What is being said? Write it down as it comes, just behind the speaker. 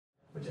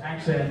which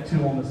actually I had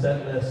 2 on the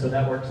set list, so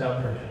that works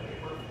out perfect.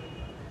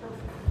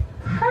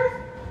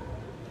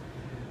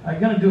 I'm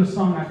gonna do a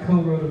song I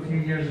co-wrote a few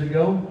years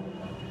ago.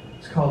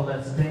 It's called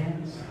Let's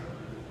Dance.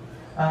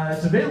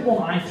 It's available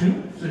on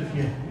iTunes if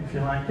you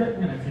like it,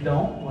 and if you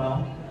don't,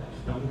 well,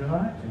 just don't go to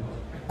iTunes.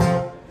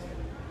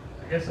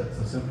 I guess that's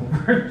the simple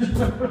version.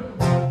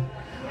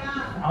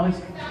 Yeah. At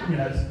least, you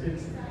know,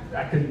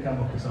 I couldn't come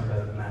up with something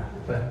better than that.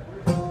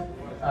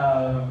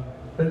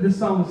 But this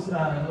song was,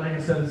 like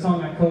I said, a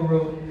song I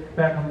co-wrote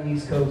back on the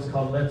East Coast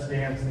called Let's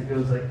Dance, and it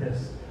goes like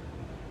this.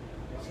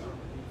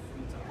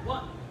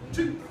 1,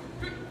 2,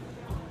 3.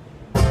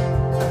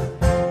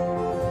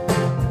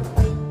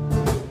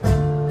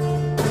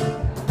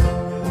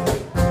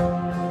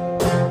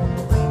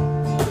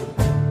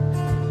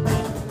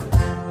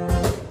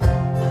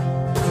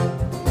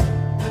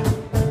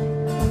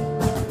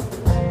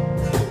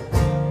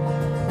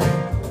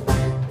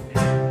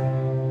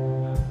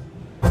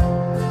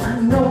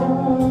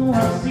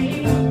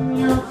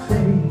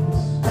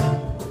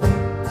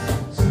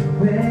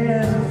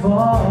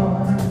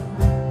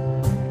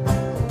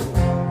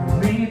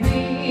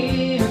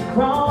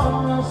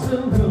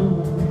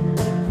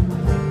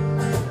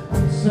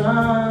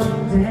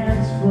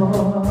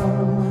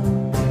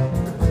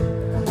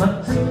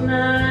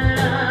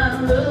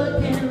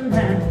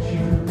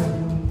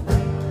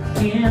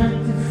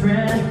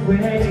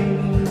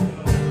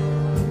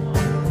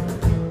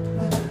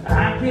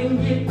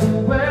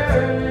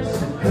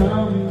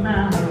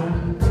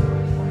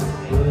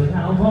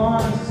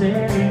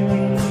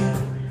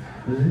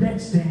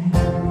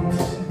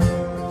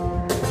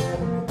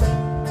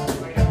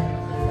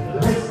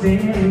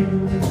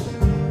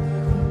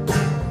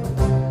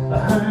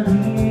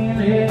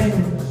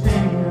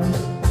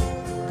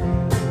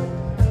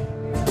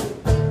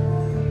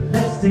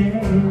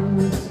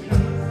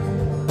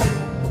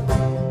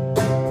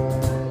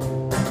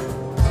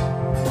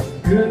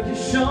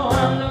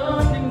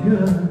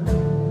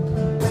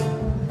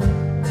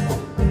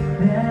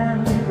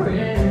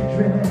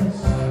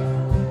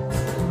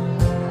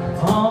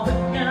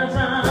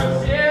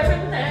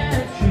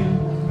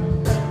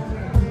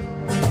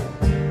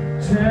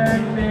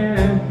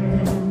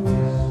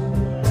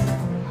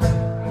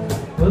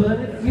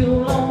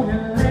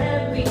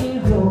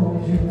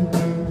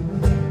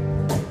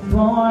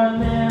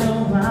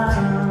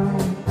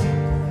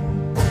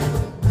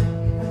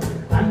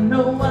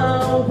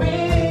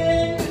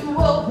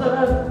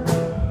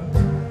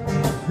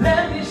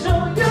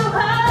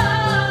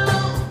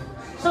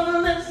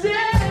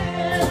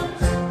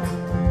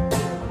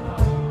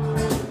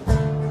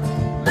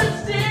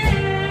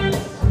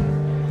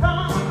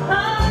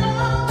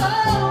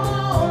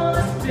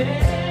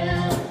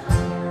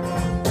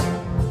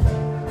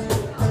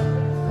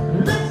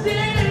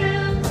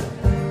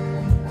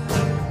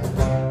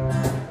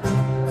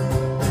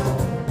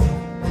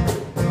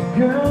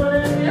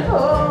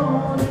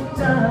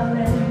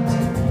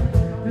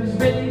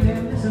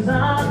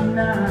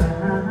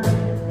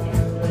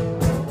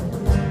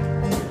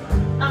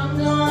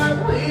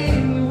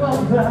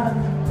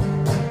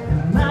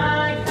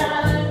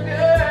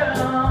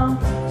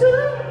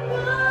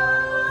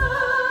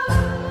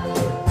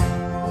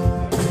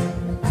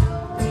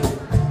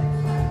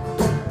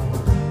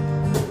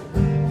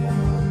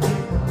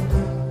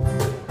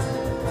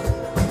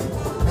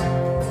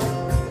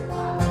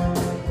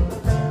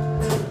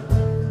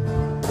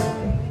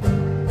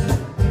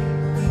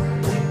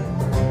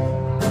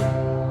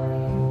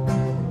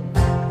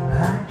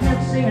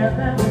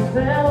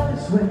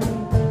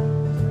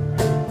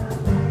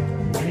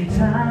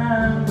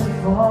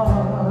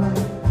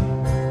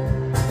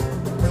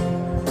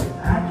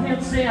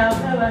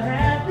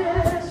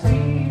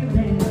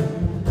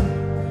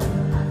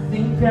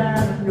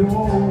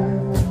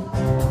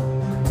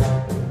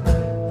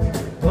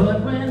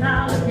 But when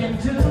I look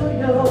into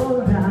your